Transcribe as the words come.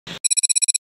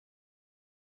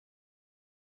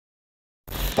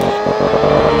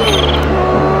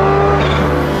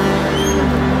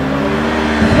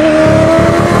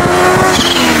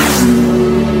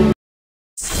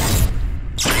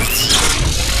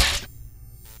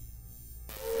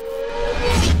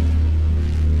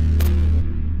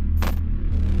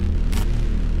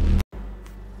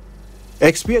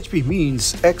xBhp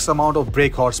means X amount of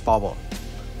brake horsepower,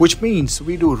 which means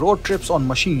we do road trips on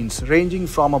machines ranging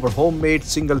from our homemade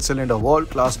single-cylinder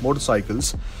world-class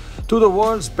motorcycles to the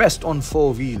world's best on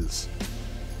four wheels.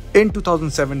 In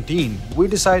 2017, we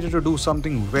decided to do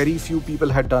something very few people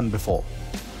had done before.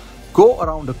 Go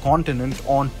around the continent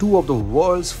on two of the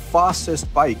world's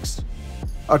fastest bikes,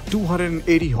 a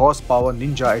 280 horsepower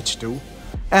Ninja H2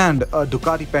 and a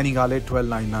Ducati Panigale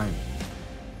 1299.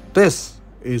 This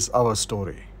is our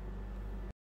story.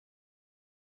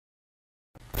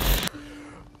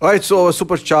 Alright, so our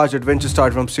supercharged adventure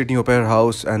started from Sydney Opera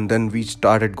House, and then we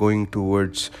started going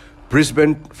towards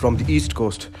Brisbane from the east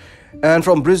coast. And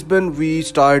from Brisbane, we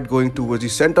started going towards the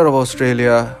center of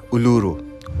Australia, Uluru,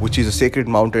 which is a sacred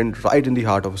mountain right in the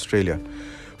heart of Australia.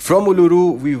 From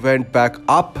Uluru, we went back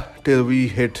up till we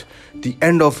hit the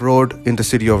end of road in the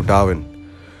city of Darwin.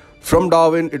 From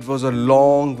Darwin, it was a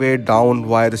long way down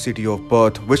via the city of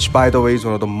Perth, which by the way is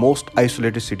one of the most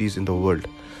isolated cities in the world.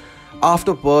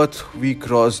 After Perth, we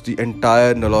crossed the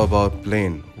entire Nullarbor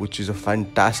Plain, which is a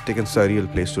fantastic and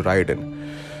surreal place to ride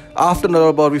in. After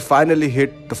Nullarbor, we finally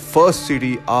hit the first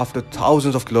city after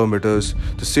thousands of kilometers,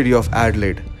 the city of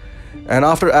Adelaide. And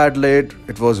after Adelaide,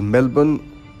 it was Melbourne,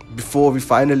 before we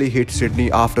finally hit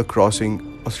Sydney after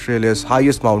crossing Australia's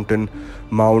highest mountain,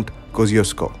 Mount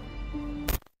Kosciuszko.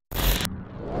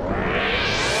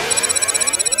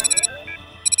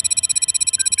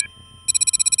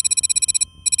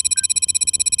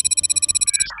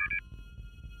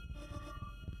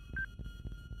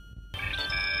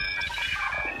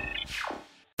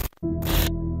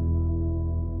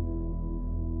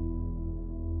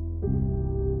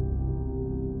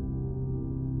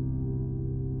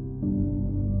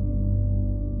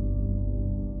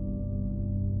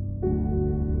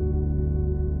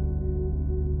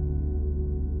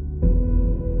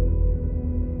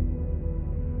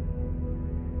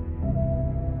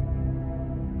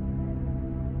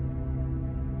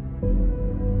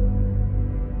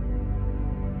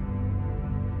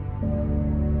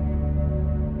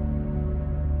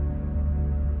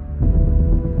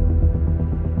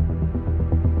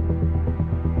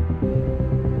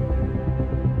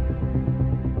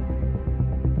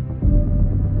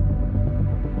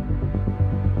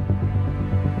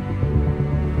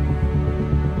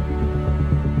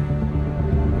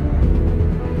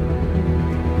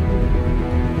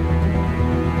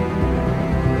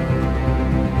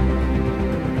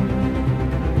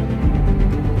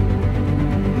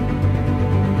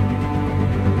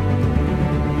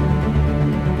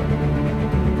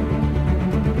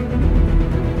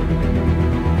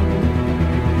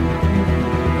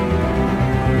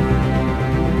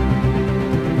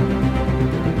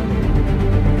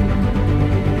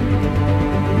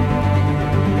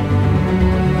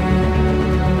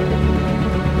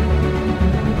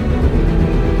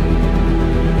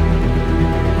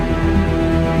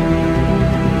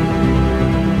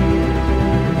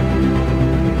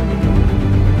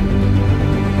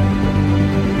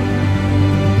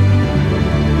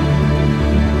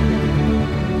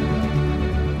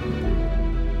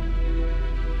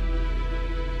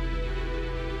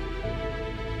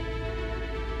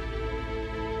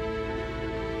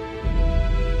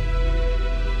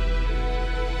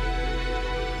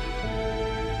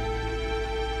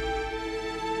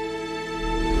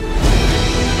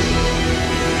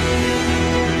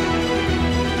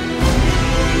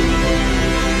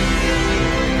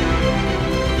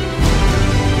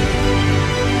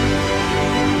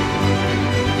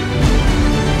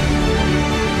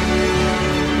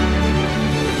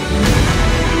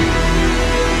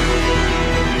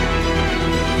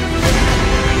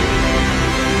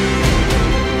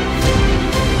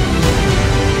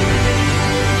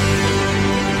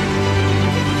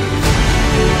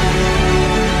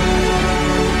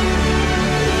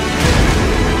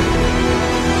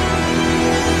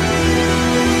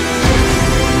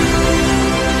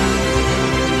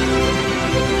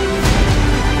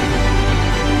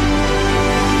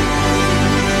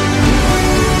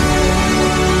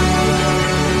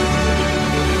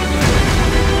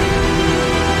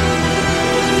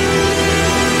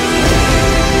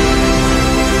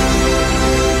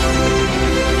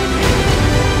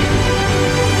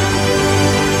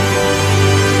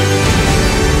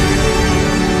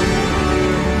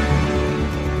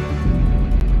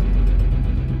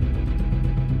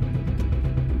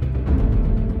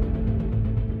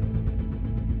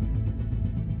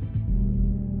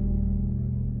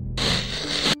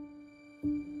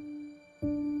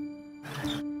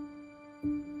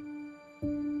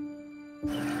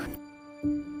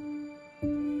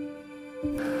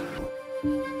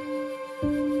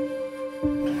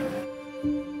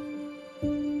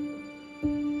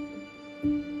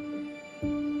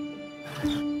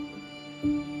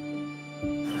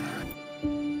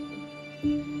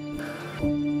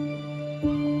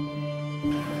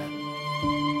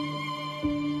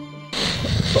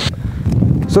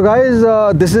 So guys,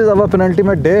 this is our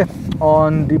penultimate day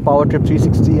on the Power Trip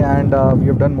 360, and we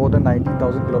have done more than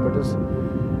 19,000 kilometers.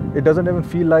 It doesn't even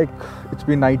feel like it's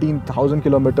been 19,000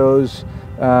 kilometers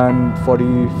and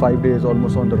 45 days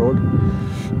almost on the road.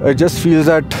 It just feels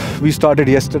that we started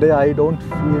yesterday. I don't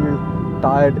feel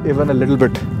tired even a little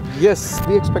bit. Yes,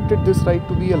 we expected this ride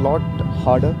to be a lot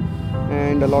harder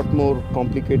and a lot more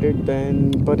complicated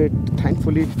but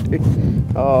thankfully it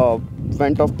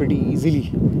went off pretty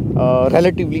easily,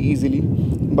 relatively easily.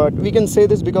 But we can say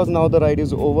this because now the ride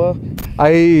is over.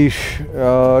 I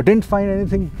didn't find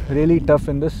anything really tough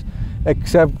in this,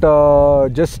 except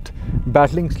just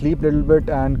battling sleep a little bit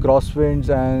and crosswinds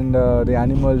and the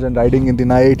animals and riding in the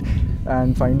night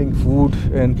and finding food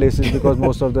in places because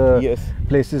most of the yes.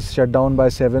 places shut down by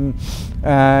 7,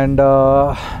 and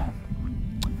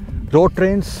road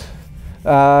trains,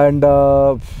 and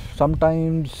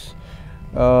sometimes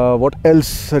what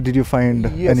else did you find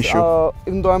an issue?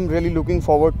 Even though I'm really looking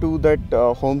forward to that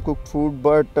home cooked food,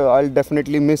 but I'll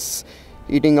definitely miss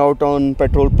eating out on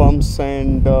petrol pumps.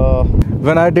 And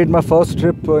when I did my first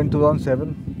trip in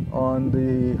 2007 on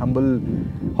the humble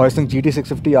Hoisting GT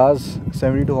 650 Rs,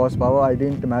 72 horsepower, I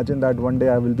didn't imagine that one day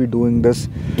I will be doing this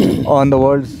on the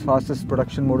world's fastest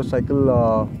production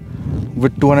motorcycle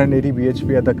with 280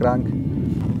 bhp at the crank.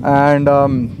 And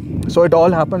so it all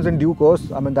happens in due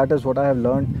course. I mean, that is what I have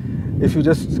learned. If you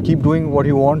just keep doing what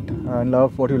you want and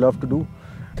love what you love to do,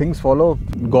 things follow.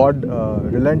 God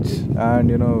relents,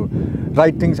 and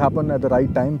right things happen at the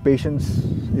right time. Patience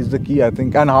is the key, I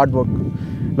think, and hard work.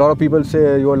 A lot of people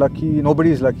say you're lucky. Nobody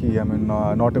is lucky. I mean,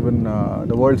 not even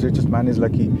the world's richest man is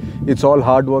lucky. It's all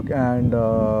hard work and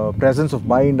presence of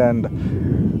mind and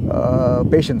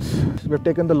patience. We've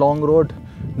taken the long road,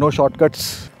 no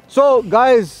shortcuts. So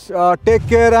guys, take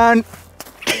care and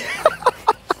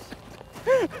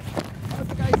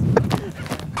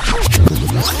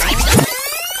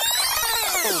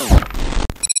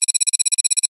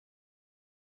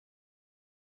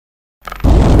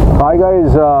Hi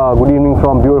guys, good evening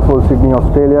from beautiful Sydney,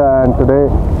 Australia, and today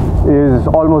is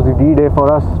almost the D-Day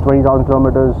for us. 20,000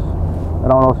 kilometers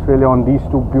around Australia on these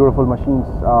two beautiful machines,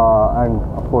 and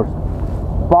of course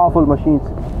powerful machines.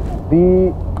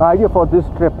 The idea for this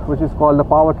trip, which is called the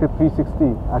Power Trip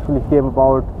 360, actually came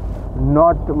about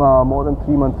not more than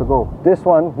 3 months ago. This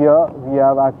one here, we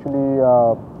have actually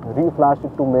reflashed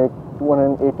it to make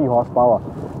 280 horsepower.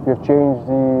 We have changed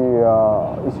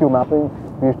the ECU mapping,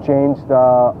 we've changed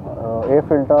the air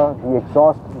filter, the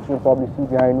exhaust, which you'll probably see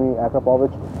behind me,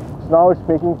 Akrapovic. So now it's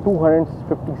making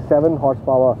 257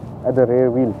 horsepower at the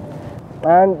rear wheel.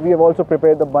 And we have also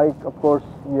prepared the bike. Of course,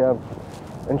 we have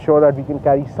ensured that we can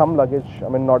carry some luggage. I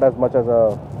mean, not as much as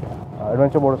a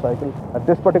adventure motorcycle. At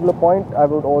this particular point, I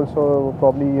would also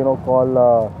probably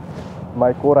call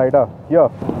my co-rider here.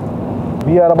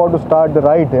 We are about to start the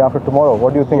ride day after tomorrow.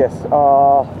 What do you think? Yes,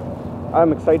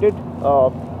 I'm excited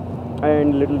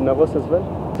and a little nervous as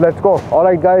well. Let's go. All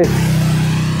right, guys.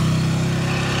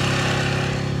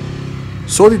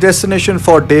 So the destination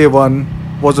for day 1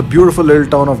 was a beautiful little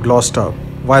town of Gloucester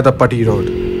via the Putty Road.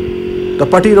 The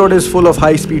Putty Road is full of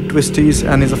high-speed twisties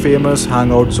and is a famous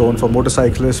hangout zone for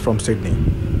motorcyclists from Sydney.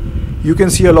 You can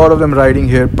see a lot of them riding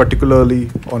here, particularly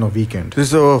on a weekend. This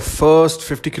is the first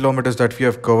 50 kilometers that we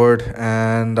have covered,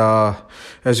 and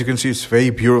as you can see, it's very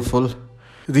beautiful.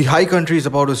 The high country is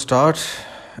about to start,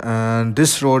 and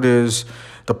this road is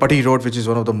the Putty Road, which is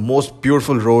one of the most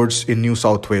beautiful roads in New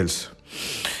South Wales.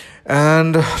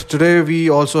 And today we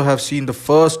also have seen the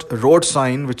first road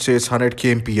sign which says 100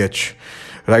 kmph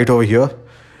right over here.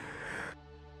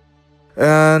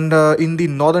 And in the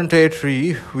Northern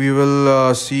Territory, we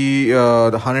will see the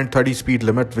 130 speed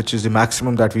limit, which is the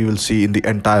maximum that we will see in the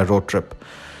entire road trip.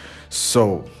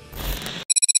 So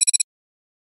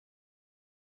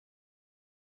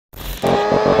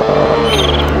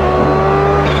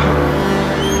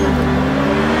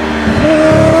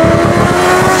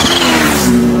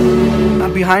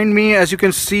behind me, as you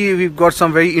can see, we've got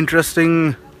some very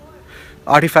interesting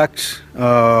artifacts.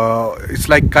 It's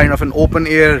like kind of an open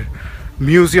air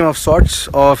museum of sorts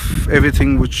of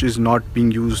everything which is not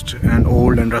being used and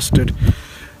old and rusted.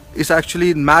 It's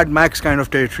actually Mad Max kind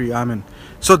of territory I'm in.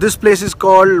 So this place is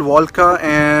called Walka,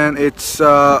 and it's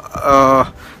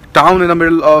a town in the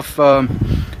middle of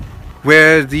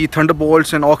where the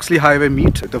Thunderbolts and Oxley Highway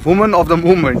meet. The woman of the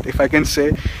moment, if I can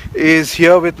say, is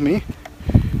here with me.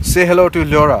 Say hello to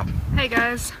Laura. Hey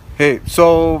guys. Hey,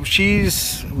 so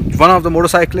she's one of the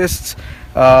motorcyclists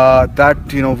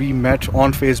that we met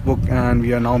on Facebook, and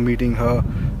we are now meeting her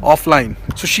offline.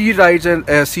 So she rides a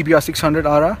CBR 600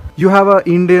 RR. You have an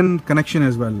Indian connection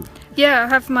as well. Yeah, I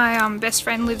have my best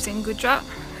friend lives in Gujarat,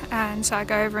 and so I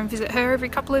go over and visit her every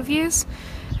couple of years.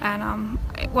 And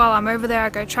while I'm over there, I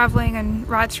go travelling and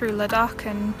ride through Ladakh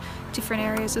and different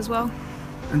areas as well.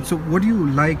 And so what do you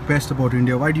like best about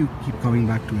India? Why do you keep coming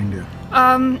back to India?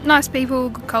 Nice people,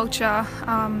 good culture.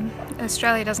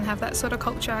 Australia doesn't have that sort of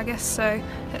culture, I guess, so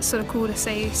it's sort of cool to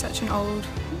see such an old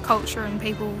culture and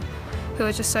people who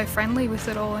are just so friendly with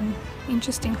it all and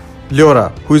interesting.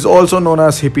 Leora, who is also known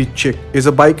as Hippie Chick, is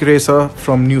a bike racer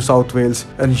from New South Wales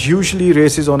and usually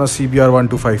races on a CBR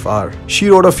 125R. She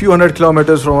rode a few hundred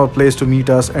kilometers from her place to meet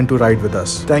us and to ride with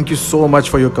us. Thank you so much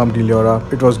for your company, Leora.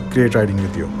 It was great riding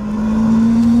with you.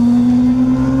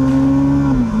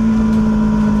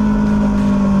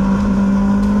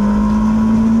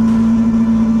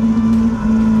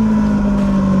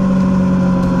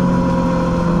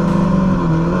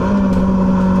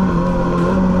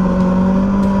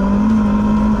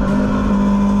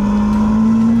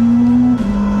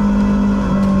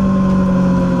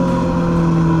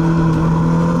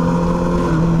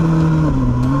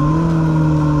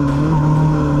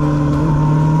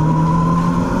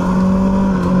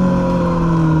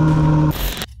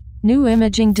 New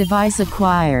imaging device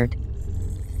acquired.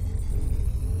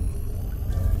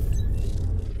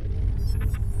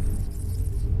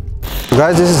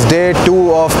 Guys, this is day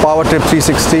 2 of Power Trip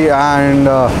 360 and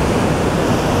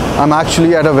I'm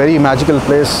actually at a very magical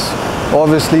place.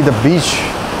 Obviously the beach,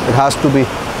 it has to be,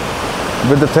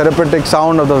 with the therapeutic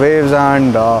sound of the waves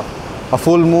and a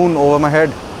full moon over my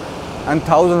head and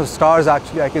thousands of stars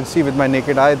actually I can see with my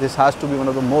naked eye. This has to be one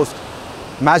of the most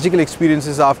magical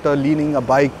experiences after leaning a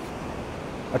bike,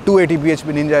 a 280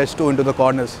 bhp Ninja S2 into the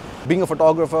corners. Being a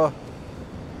photographer,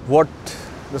 what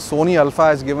the Sony Alpha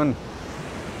has given,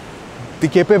 the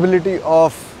capability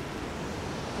of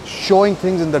showing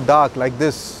things in the dark like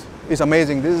this is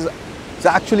amazing. It's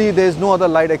actually, there's no other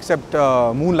light except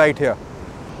moonlight here,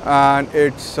 and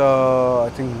it's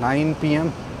I think 9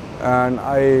 p.m. and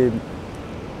I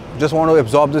just want to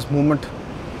absorb this moment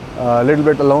a little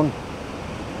bit alone.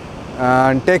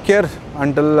 And take care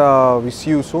until we see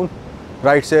you soon.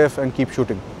 Ride safe and keep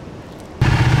shooting.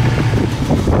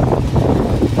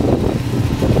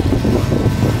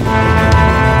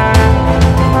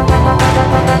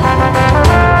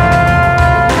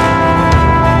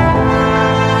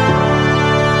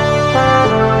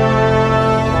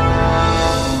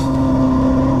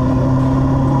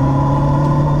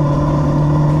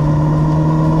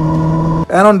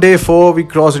 And on day 4, we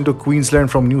crossed into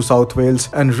Queensland from New South Wales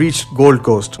and reached Gold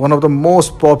Coast, one of the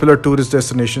most popular tourist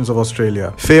destinations of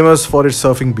Australia, famous for its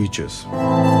surfing beaches.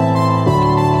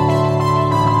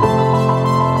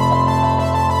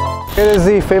 Here is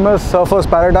the famous Surfers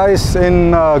Paradise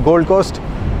in Gold Coast,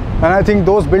 and I think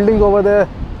those buildings over there,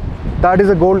 that is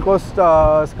a Gold Coast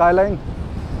skyline.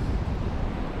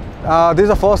 This is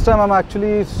the first time I'm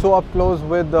actually so up close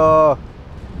with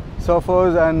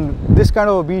surfers and this kind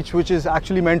of a beach which is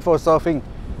actually meant for surfing.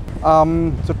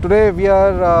 So today we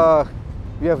have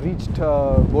reached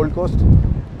Gold Coast,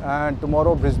 and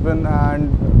tomorrow Brisbane,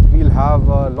 and we'll have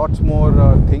lots more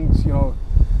things, you know,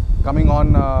 coming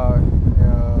on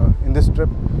in this trip.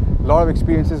 A lot of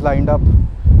experiences lined up.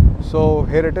 So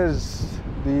here it is,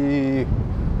 the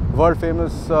world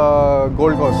famous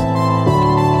Gold Coast.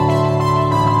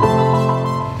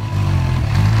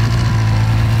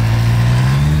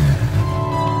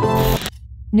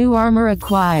 New armor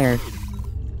acquired.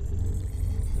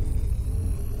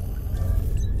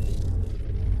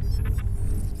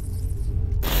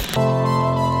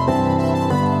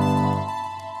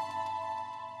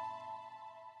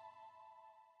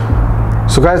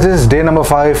 So guys, this is day number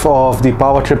 5 of the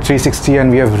Power Trip 360 and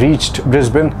we have reached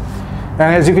Brisbane. And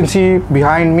as you can see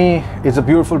behind me is a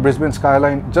beautiful Brisbane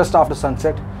skyline just after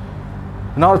sunset.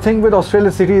 Now the thing with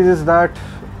Australian cities is that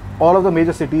all of the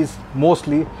major cities,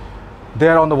 mostly, they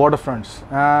are on the waterfronts,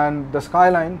 and the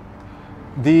skyline,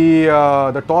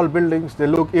 the tall buildings, they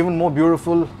look even more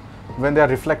beautiful when they are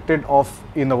reflected off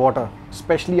in the water,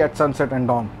 especially at sunset and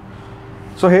dawn.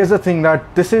 So here's the thing,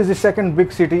 that this is the second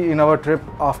big city in our trip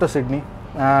after Sydney,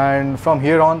 and from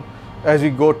here on, as we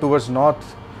go towards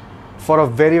north, for a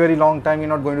very, very long time, you're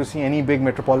not going to see any big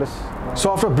metropolis.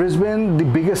 So after Brisbane, the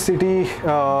biggest city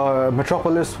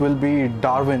metropolis will be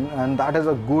Darwin, and that is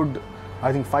a good,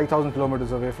 I think, 5,000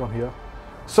 kilometers away from here.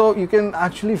 So you can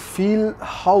actually feel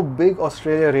how big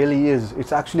Australia really is.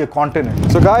 It's actually a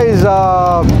continent. So guys,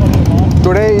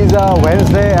 today is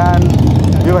Wednesday and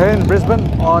we were here in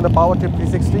Brisbane on the Power Trip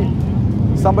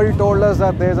 360. Somebody told us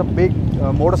that there's a big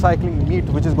motorcycling meet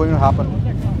which is going to happen.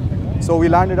 So we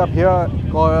landed up here,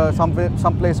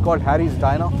 some place called Harry's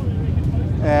Diner.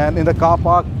 And in the car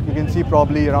park, you can see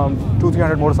probably around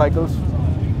 200-300 motorcycles.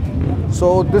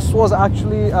 So this was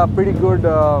actually a pretty good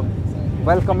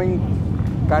welcoming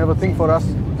kind of a thing for us.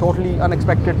 Totally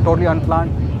unexpected, totally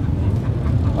unplanned.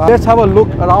 Let's have a look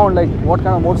around, like what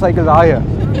kind of motorcycles are here.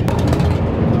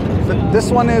 So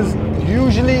this one is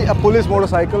usually a police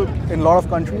motorcycle in a lot of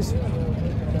countries,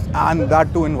 and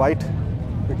that too in white.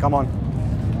 Okay, come on.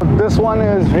 This one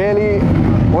is really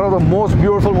one of the most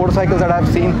beautiful motorcycles that I've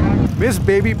seen. Miss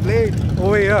Baby Blade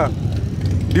over here.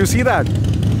 Do you see that?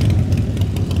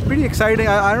 Pretty exciting.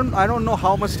 I don't know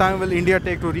how much time will India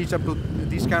take to reach up to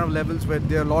these kind of levels where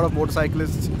there are a lot of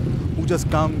motorcyclists who just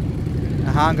come and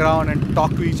hang around and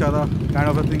talk to each other, kind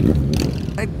of a thing.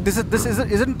 And this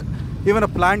isn't even a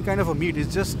planned kind of a meet.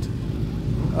 It's just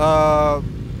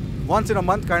once in a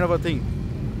month kind of a thing,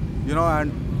 you know.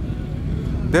 And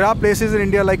there are places in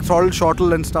India like Throttle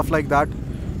Shortle and stuff like that,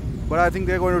 but I think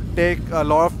they're going to take a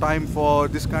lot of time for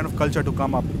this kind of culture to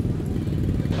come up.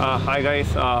 Hi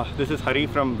guys, this is Hari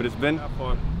from Brisbane.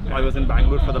 I was in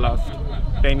Bangalore for the last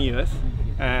 10 years,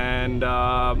 and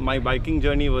my biking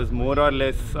journey was more or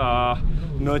less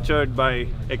nurtured by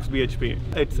xBhp.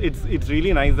 It's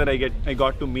really nice that I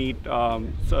got to meet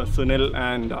Sunil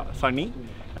and Sunny,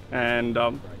 and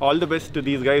all the best to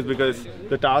these guys, because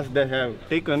the task they have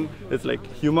taken is like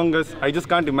humongous. I just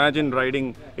can't imagine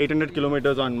riding 800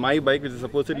 kilometers on my bike, which is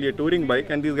supposedly a touring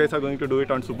bike, and these guys are going to do it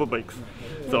on super bikes.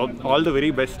 So all the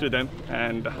very best to them,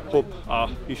 and hope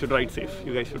you should ride safe.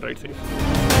 You guys should ride safe.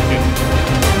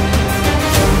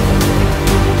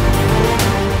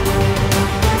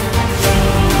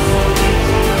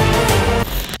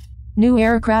 New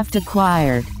aircraft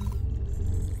acquired.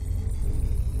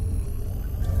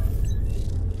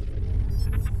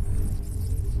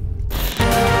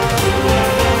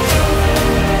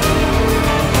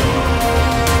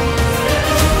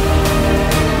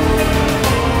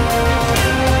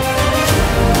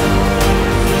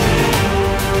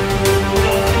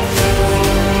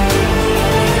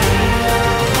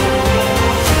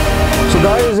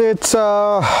 Guys, it's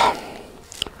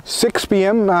 6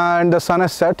 p.m. and the sun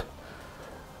has set.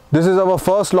 This is our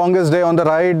first longest day on the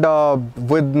ride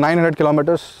with 900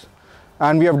 kilometers,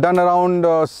 and we have done around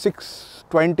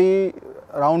 620,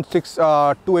 around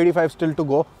 285 still to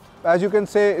go. As you can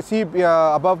see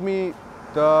above me,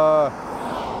 the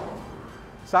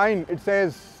sign, it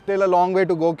says still a long way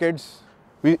to go, kids.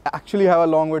 We actually have a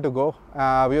long way to go.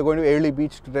 We are going to Airlie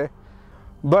Beach today.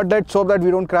 But let's hope that we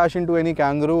don't crash into any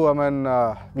kangaroo. I mean,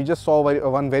 we just saw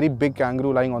one very big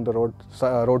kangaroo lying on the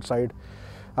roadside.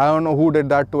 I don't know who did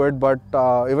that to it, but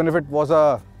even if it was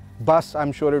a bus,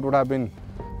 I'm sure it would have been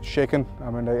shaken. I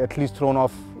mean, at least thrown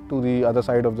off to the other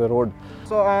side of the road.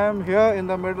 So I am here in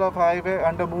the middle of highway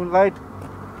under moonlight,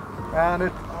 and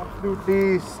it's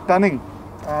absolutely stunning.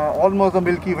 Almost the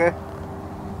Milky Way.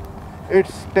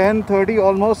 It's 10:30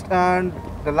 almost, and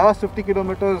the last 50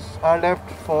 kilometers are left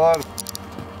for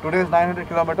today's 900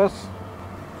 kilometers.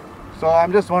 So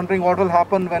I'm just wondering what will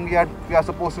happen when we are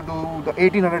supposed to do the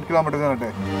 1800 kilometers in a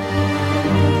day.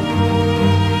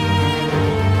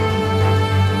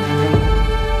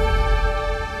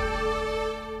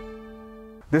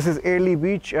 This is Airlie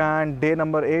Beach and day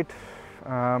number 8.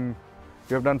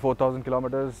 We have done 4,000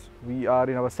 kilometers. We are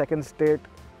in our second state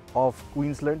of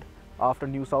Queensland after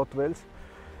New South Wales.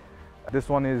 This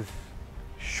one is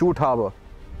Shute Harbour,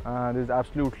 and it's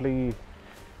absolutely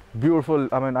beautiful.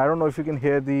 I mean, I don't know if you can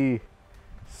hear the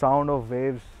sound of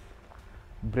waves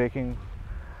breaking,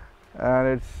 and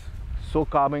it's so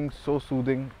calming, so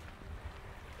soothing.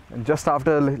 And just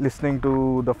after listening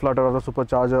to the flutter of the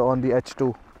supercharger on the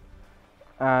H2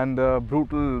 and the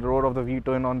brutal roar of the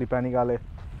V-twin on the Panigale,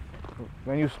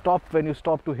 when you stop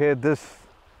to hear this,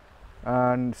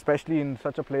 and especially in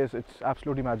such a place, it's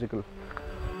absolutely magical.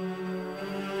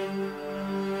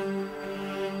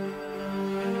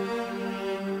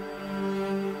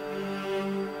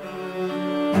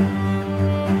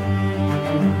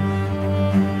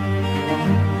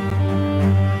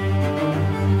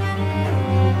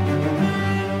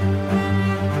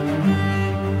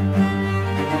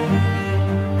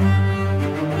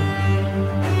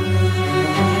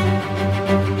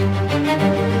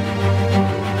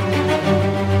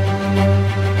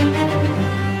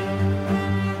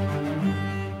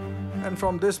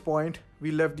 From this point,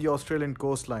 we left the Australian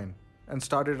coastline and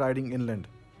started riding inland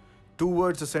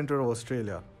towards the center of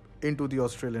Australia into the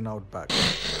Australian outback.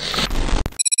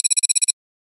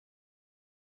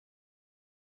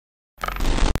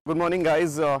 Good morning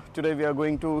guys, today we are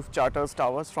going to Charters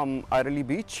Towers from Airlie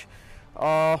Beach.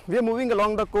 We are moving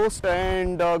along the coast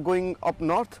and going up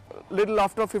north. Little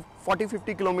after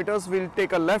 40-50 kilometers, we'll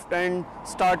take a left and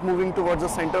start moving towards the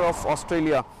center of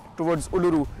Australia, towards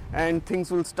Uluru, and things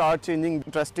will start changing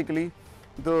drastically.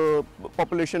 the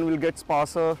population will get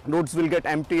sparser, roads will get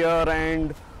emptier,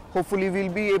 and hopefully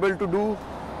we'll be able to do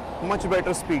much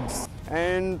better speeds.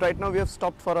 And right now we have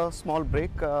stopped for a small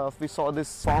break. We saw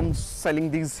this farms selling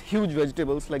these huge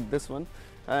vegetables like this one.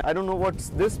 I don't know what's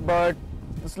this, but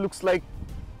this looks like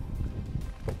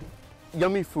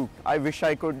yummy food. I wish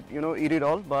I could, eat it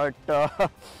all, but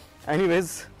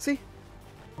anyways, see.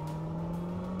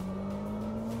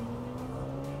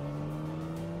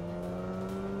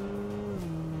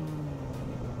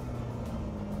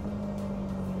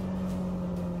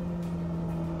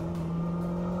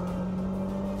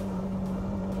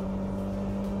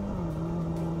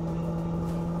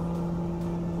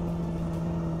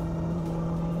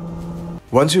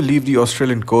 Once you leave the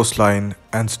Australian coastline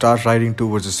and start riding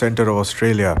towards the center of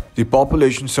Australia, the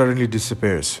population suddenly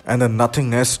disappears and the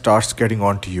nothingness starts getting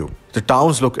onto you. The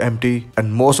towns look empty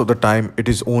and most of the time it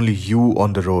is only you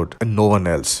on the road and no one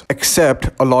else, except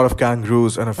a lot of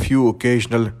kangaroos and a few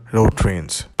occasional road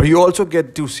trains. But you also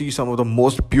get to see some of the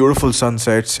most beautiful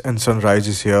sunsets and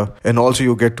sunrises here, and also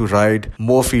you get to ride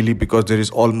more freely because there is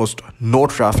almost no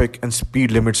traffic and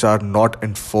speed limits are not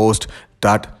enforced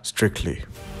that strictly.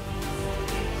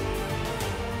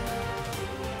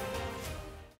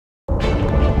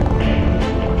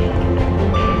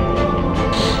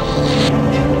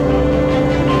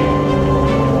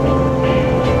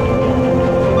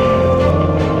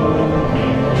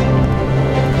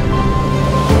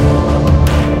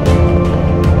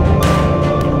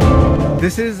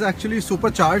 This is actually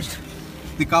supercharged,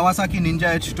 the Kawasaki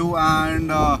Ninja H2, and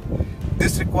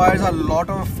this requires a lot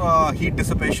of heat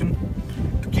dissipation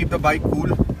to keep the bike cool,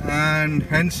 and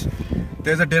hence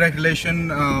there's a direct relation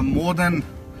more than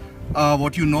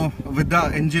what you know with the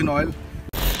engine oil.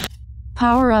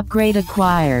 Power upgrade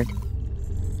acquired.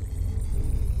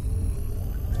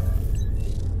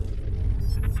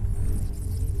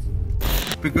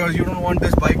 Because you don't want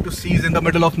this bike to seize in the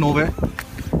middle of nowhere.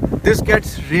 This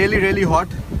gets really hot,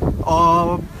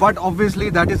 but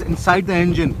obviously that is inside the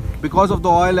engine. Because of the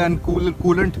oil and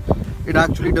coolant, it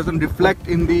actually doesn't reflect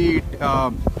in the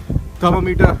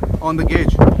thermometer on the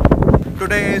gauge.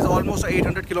 Today is almost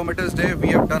 800 kilometers day. We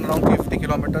have done around 50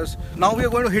 kilometers. Now we are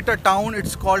going to hit a town.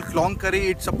 It's called Cloncurry.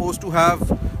 It's supposed to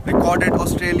have recorded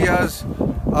Australia's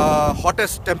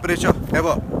hottest temperature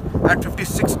ever at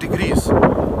 56 degrees.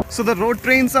 So the road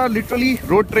trains are literally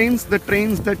road trains, the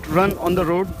trains that run on the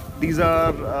road. These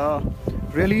are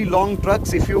really long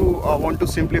trucks, if you want to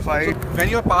simplify it. When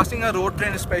you're passing a road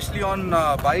train, especially on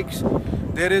bikes,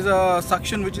 there is a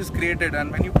suction which is created,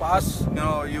 and when you pass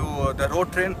the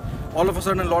road train, all of a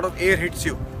sudden a lot of air hits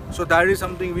you. So that is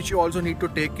something which you also need to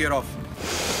take care of.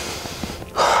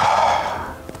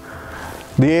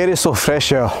 The air is so fresh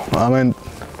here,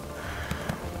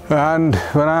 and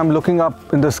when I'm looking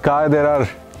up in the sky, there are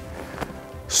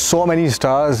so many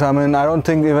stars. I don't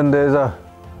think even there's a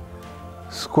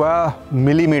square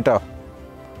millimeter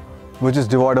which is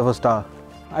devoid of a star.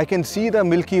 I can see the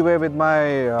Milky Way with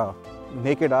my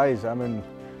naked eyes. And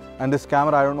this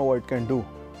camera, I don't know what it can do.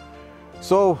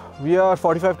 So we are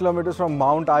 45 kilometers from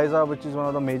Mount Isa, which is one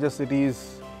of the major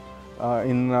cities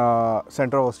in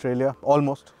central Australia,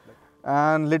 almost.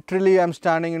 And literally I'm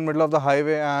standing in the middle of the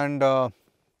highway and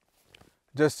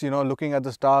just looking at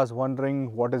the stars,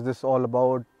 wondering what is this all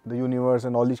about, the universe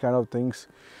and all these kind of things.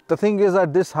 The thing is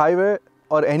that this highway,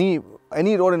 or any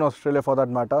road in Australia for that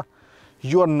matter,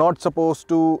 you are not supposed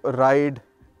to ride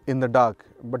in the dark,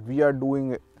 but we are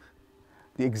doing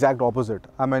the exact opposite.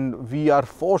 We are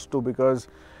forced to, because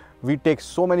we take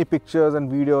so many pictures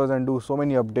and videos and do so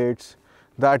many updates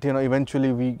that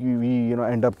eventually we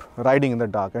end up riding in the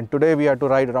dark. And today we had to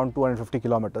ride around 250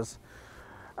 kilometers,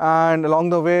 and along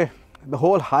the way the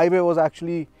whole highway was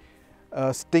actually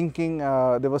stinking.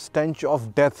 There was stench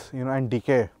of death and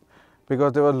decay,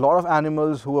 because there were a lot of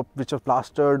animals which were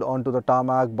plastered onto the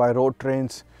tarmac by road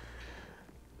trains.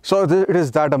 So it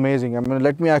is that amazing.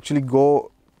 Let me actually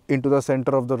go into the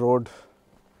center of the road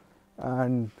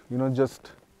and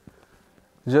just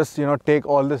take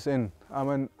all this in.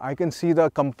 I can see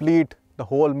the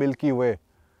whole Milky Way.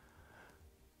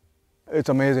 It's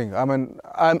amazing.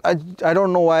 I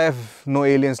don't know why no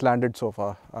aliens landed so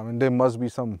far. There must be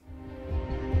some.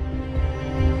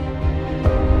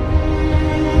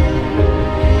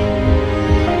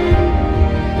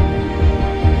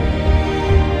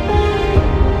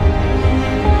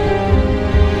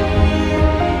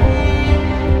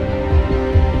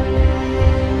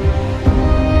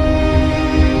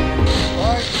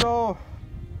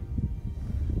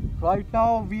 Right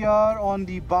now we are on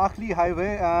the Barkly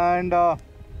Highway, and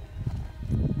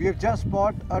we have just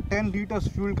bought a 10 liters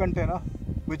fuel container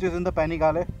which is in the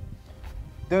Panigale.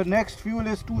 The next fuel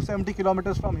is 270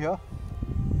 kilometers from here,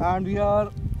 and we are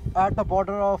at the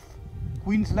border of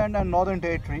Queensland and Northern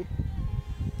Territory.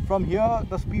 From here,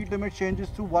 the speed limit changes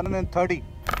to 130.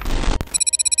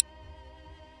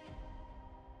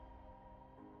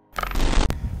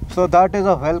 So that is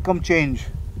a welcome change.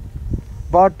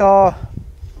 But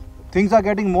things are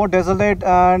getting more desolate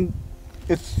and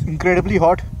it's incredibly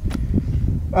hot.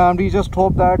 And we just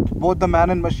hope that both the man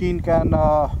and machine can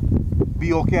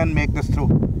be okay and make this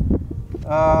through.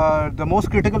 The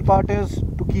most critical part is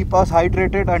to keep us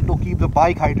hydrated and to keep the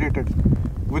bike hydrated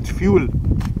with fuel,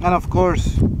 and of course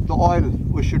the oil.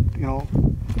 We should,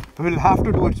 will have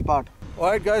to do its part.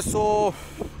 Alright guys, so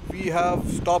we have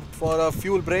stopped for a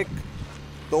fuel break.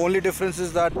 The only difference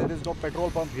is that there is no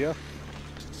petrol pump here.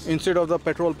 Instead of the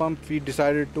petrol pump, we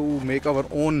decided to make our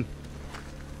own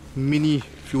mini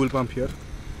fuel pump here.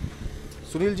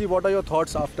 Sunil ji, what are your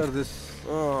thoughts after this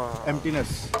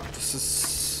emptiness? This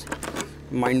is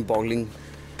mind-boggling,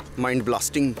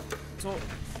 mind-blasting. So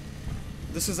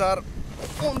this is our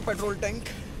own petrol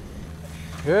tank.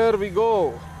 Here we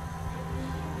go.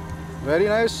 Very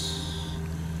nice.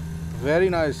 Very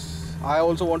nice. I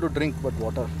also want to drink but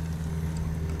water.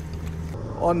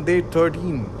 On day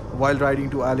 13, while riding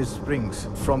to Alice Springs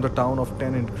from the town of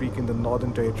Tennant Creek in the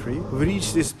Northern Territory, we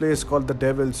reached this place called the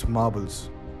Devil's Marbles,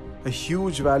 a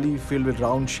huge valley filled with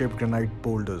round-shaped granite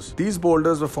boulders. These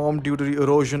boulders were formed due to the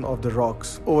erosion of the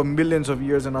rocks over millions of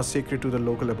years and are sacred to the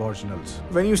local aboriginals.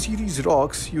 When you see these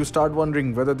rocks, you start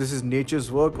wondering whether this is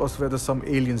nature's work or whether some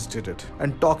aliens did it.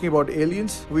 And talking about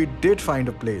aliens, we did find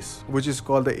a place, which is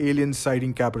called the alien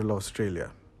sighting capital of Australia.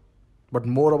 But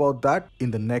more about that in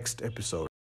the next episode.